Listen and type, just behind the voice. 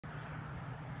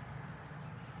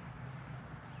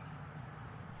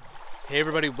Hey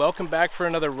everybody, welcome back for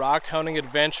another rock hounding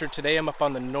adventure. Today I'm up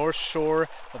on the north shore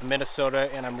of Minnesota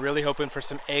and I'm really hoping for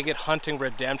some agate hunting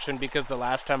redemption because the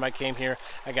last time I came here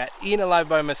I got eaten alive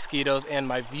by mosquitoes and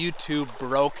my view tube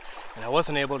broke and I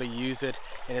wasn't able to use it.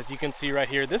 And as you can see right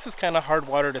here, this is kind of hard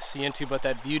water to see into, but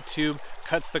that view tube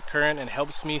cuts the current and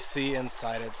helps me see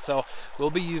inside it. So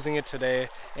we'll be using it today,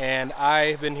 and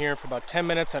I've been here for about 10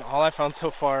 minutes and all I found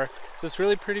so far is this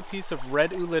really pretty piece of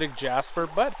red oolitic jasper,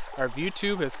 but our view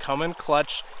tube has come in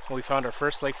clutch and we found our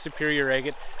first Lake Superior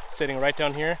agate sitting right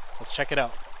down here. Let's check it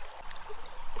out.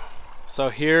 So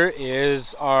here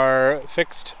is our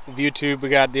fixed view tube. We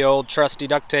got the old trusty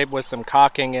duct tape with some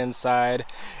caulking inside,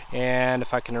 and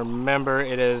if I can remember,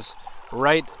 it is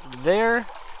right there.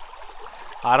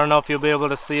 I don't know if you'll be able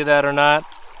to see that or not,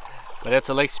 but it's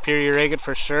a Lake Superior agate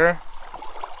for sure.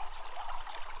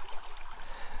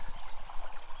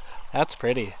 That's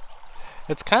pretty.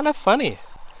 It's kind of funny.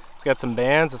 It's got some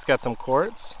bands, it's got some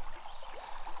quartz,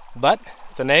 but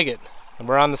it's an agate, and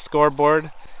we're on the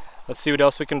scoreboard. Let's see what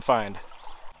else we can find.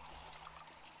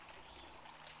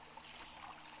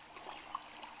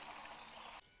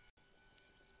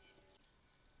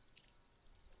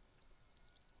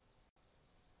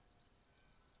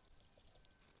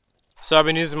 So I've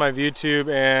been using my view tube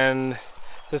and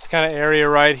this kind of area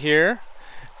right here,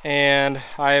 and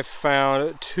I have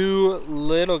found two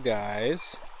little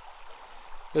guys.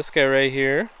 This guy right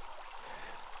here,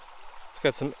 it's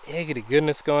got some agate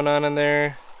goodness going on in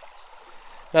there.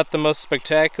 Not the most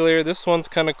spectacular. This one's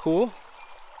kind of cool.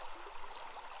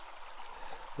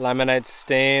 Limonite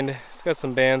stained. It's got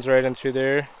some bands right in through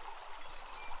there.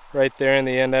 Right there in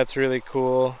the end, that's really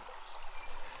cool.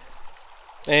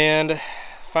 And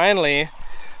finally,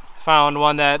 found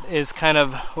one that is kind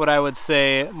of what I would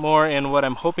say more in what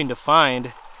I'm hoping to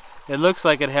find. It looks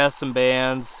like it has some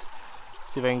bands.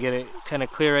 See if I can get it kind of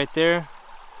clear right there.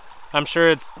 I'm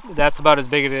sure that's about as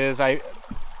big as it is.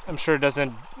 I'm sure it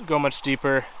doesn't go much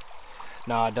deeper.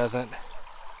 No, it doesn't.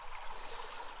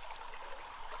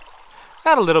 It's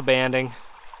got a little banding.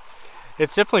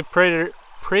 It's definitely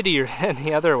prettier than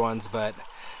the other ones, but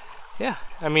yeah,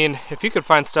 I mean, if you could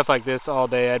find stuff like this all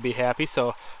day, I'd be happy.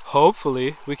 So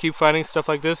hopefully we keep finding stuff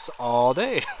like this all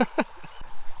day.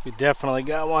 We definitely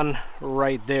got one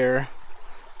right there.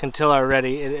 Can tell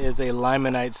already it is a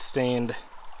limonite stained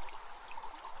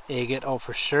agate. Oh,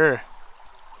 for sure.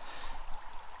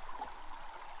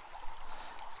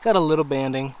 It's got a little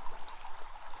banding.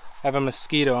 I have a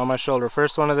mosquito on my shoulder.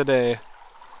 First one of the day.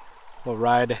 We'll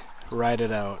ride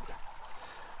it out.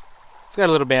 It's got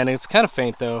a little banding. It's kind of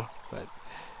faint though, but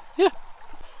yeah.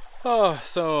 Oh,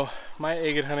 so my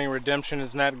agate hunting redemption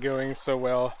is not going so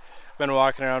well. I've been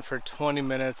walking around for 20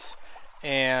 minutes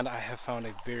and I have found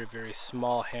a very, very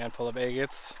small handful of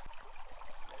agates.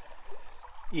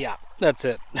 Yeah, that's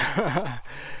it.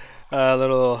 A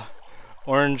little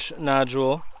orange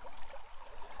nodule,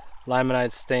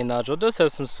 limonite stained nodule. It does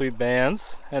have some sweet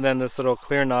bands, and then this little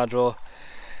clear nodule.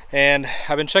 And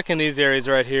I've been checking these areas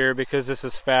right here because this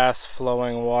is fast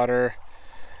flowing water,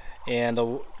 and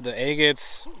the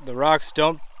agates, the rocks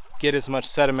don't get as much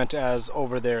sediment as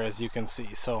over there, as you can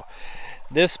see. So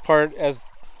this part, as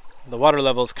the water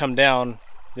levels come down,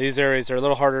 these areas are a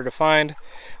little harder to find,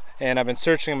 and I've been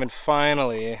searching them, and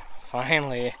finally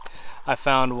I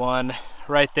found one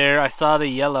right there. I saw the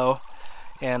yellow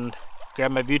and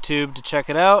grabbed my view tube to check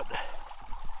it out,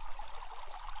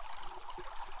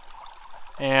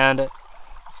 and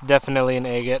it's definitely an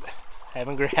agate. I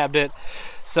haven't grabbed it,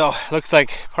 so looks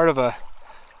like part of a,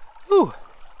 ooh,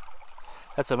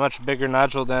 that's a much bigger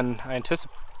nodule than I anticipated.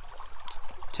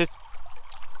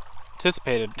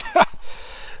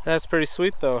 That's pretty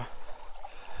sweet though.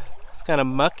 It's kind of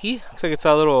mucky. Looks like it's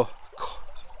a little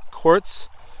quartz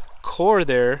core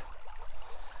there,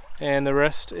 and the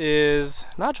rest is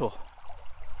nodule.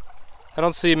 I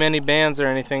don't see many bands or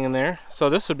anything in there, so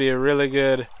this would be a really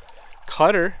good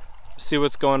cutter. See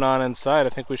what's going on inside. I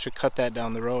think we should cut that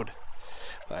down the road.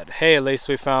 But hey, at least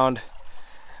we found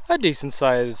a decent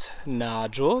sized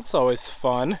nodule. It's always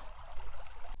fun.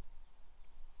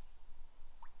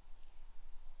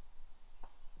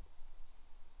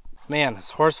 Man, this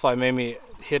horsefly made me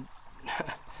hit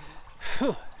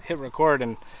record,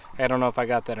 and I don't know if I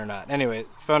got that or not. Anyway,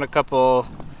 found a couple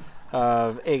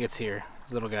of agates here,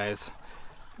 little guys,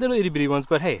 little itty bitty ones,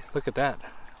 but hey, look at that.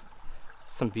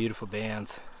 Some beautiful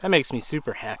bands. That makes me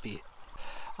super happy.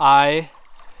 I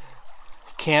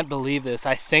can't believe this.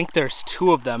 I think there's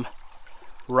two of them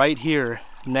right here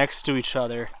next to each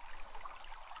other.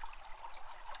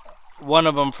 One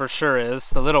of them for sure is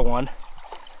the little one.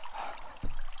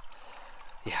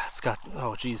 Yeah, it's got,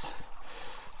 oh geez,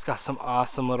 it's got some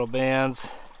awesome little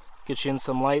bands. Get you in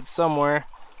some light somewhere.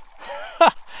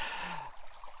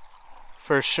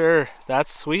 For sure.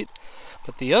 That's sweet.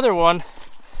 But the other one,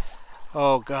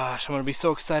 oh gosh, I'm gonna be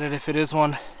so excited if it is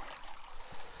one.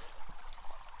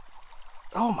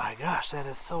 Oh my gosh, that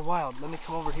is so wild. Let me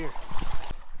come over here.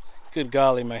 Good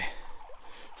golly, my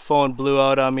phone blew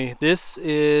out on me. This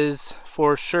is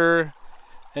for sure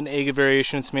an agate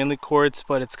variation. It's mainly quartz,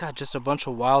 but it's got just a bunch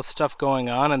of wild stuff going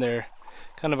on in there.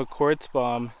 Kind of a quartz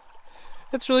bomb.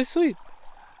 It's really sweet.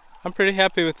 I'm pretty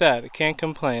happy with that. I can't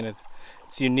complain.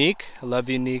 It's unique. I love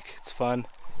unique. It's fun.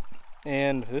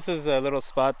 And this is a little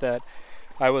spot that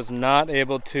I was not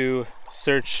able to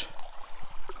search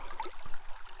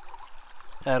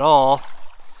at all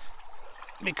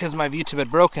because my YouTube had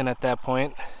broken at that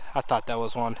point. I thought that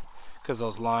was one because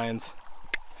those lines.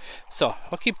 So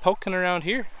I'll keep poking around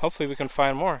here. Hopefully we can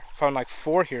find more. Found like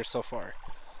 4 here so far.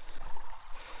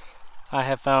 I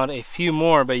have found a few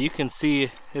more, but you can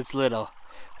see it's little.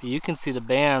 You can see the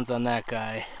bands on that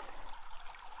guy.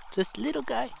 Just little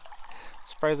guy.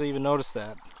 Surprised I even noticed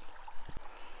that.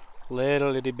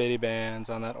 Little itty bitty bands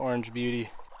on that orange beauty.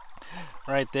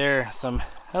 Right there, that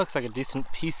looks like a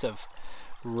decent piece of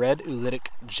red oolitic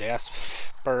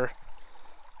jasper.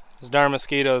 Those darn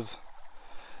mosquitoes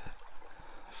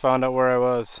found out where I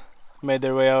was. Made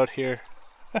their way out here.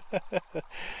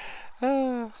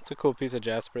 It's a cool piece of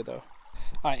jasper though.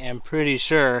 I am pretty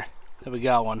sure that we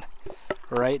got one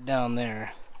right down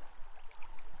there.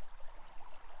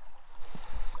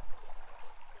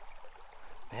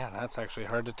 Man, that's actually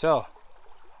hard to tell.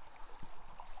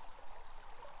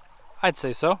 I'd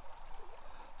say so.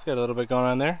 It's got a little bit going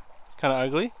on there. It's kind of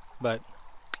ugly, but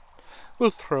we'll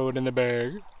throw it in the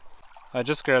bag. I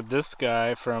just grabbed this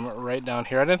guy from right down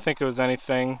here. I didn't think it was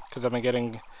anything because I've been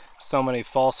getting so many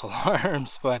false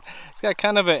alarms, but it's got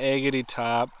kind of an agate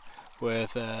top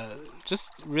with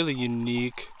just really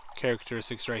unique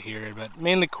characteristics right here, but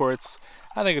mainly quartz.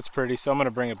 I think it's pretty, so I'm going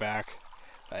to bring it back.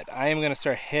 But I am going to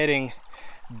start heading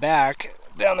back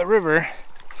down the river,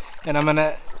 and I'm going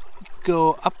to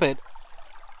go up it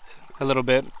a little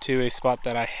bit to a spot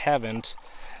that I haven't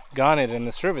gone it in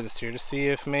this river this year to see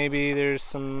if maybe there's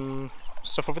some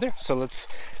stuff over there. So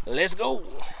let's go.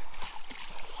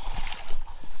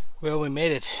 Well, we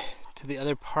made it to the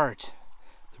other part,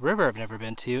 the river I've never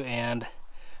been to, and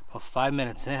about 5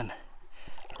 minutes in,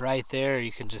 right there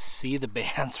you can just see the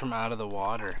bands from out of the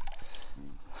water.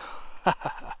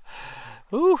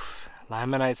 Oof,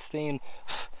 limonite stain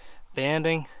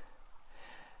banding.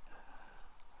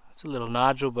 It's a little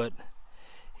nodule, but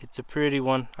it's a pretty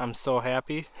one. I'm so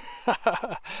happy.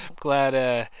 Glad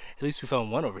at least we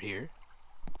found one over here.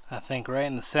 I think right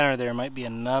in the center there might be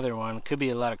another one. Could be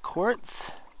a lot of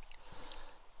quartz.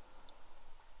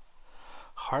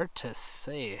 Hard to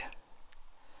say.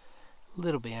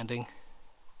 Little banding.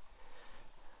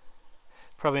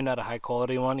 Probably not a high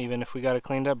quality one, even if we got it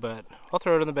cleaned up, but I'll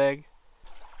throw it in the bag.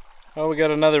 Oh, we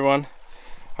got another one.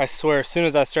 I swear, as soon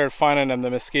as I started finding them, the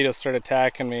mosquitoes started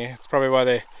attacking me. It's probably why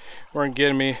they weren't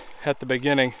getting me at the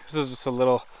beginning. This is just a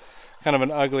little, kind of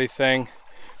an ugly thing,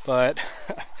 but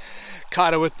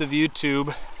caught it with the view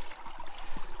tube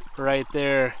right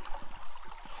there.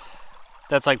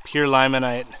 That's like pure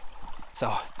limonite.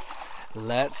 So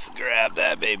let's grab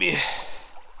that baby.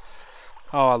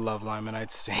 Oh, I love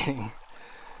limonite staining.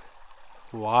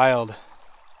 Wild.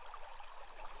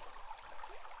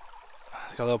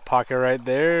 Got a little pocket right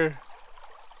there.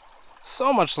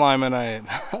 So much limonite.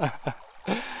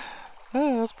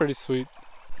 That's pretty sweet.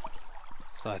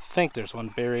 So I think there's one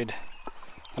buried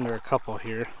under a couple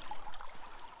here.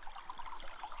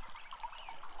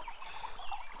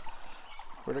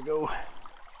 Where'd it go?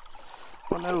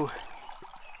 Oh no.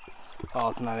 Oh,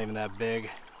 it's not even that big.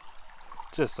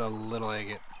 Just a little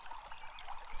agate.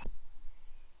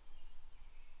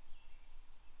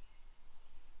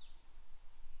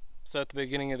 So at the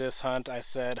beginning of this hunt, I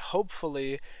said,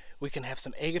 hopefully we can have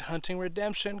some agate hunting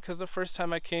redemption, because the first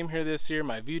time I came here this year,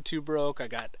 my view tube broke. I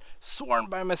got swarmed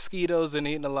by mosquitoes and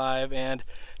eaten alive, and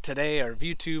today our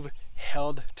view tube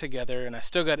held together, and I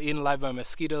still got eaten alive by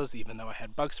mosquitoes, even though I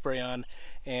had bug spray on.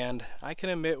 And I can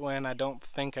admit when I don't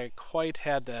think I quite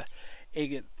had the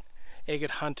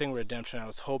agate hunting redemption I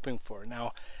was hoping for.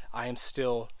 Now, I am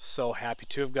still so happy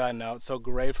to have gotten out, so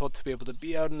grateful to be able to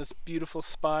be out in this beautiful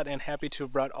spot, and happy to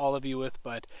have brought all of you with,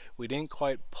 but we didn't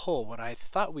quite pull what I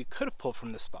thought we could have pulled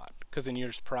from this spot, because in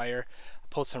years prior, I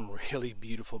pulled some really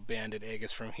beautiful banded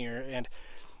agates from here, and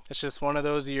it's just one of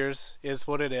those years, is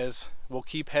what it is. We'll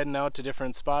keep heading out to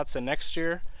different spots, and next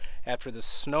year, after the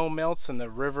snow melts and the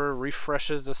river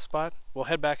refreshes the spot, we'll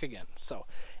head back again. So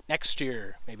next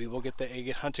year, maybe we'll get the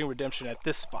agate hunting redemption at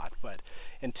this spot, but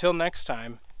until next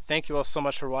time, Thank you all so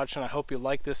much for watching. I hope you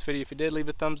liked this video. If you did, leave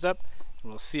a thumbs up,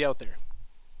 and we'll see you out there.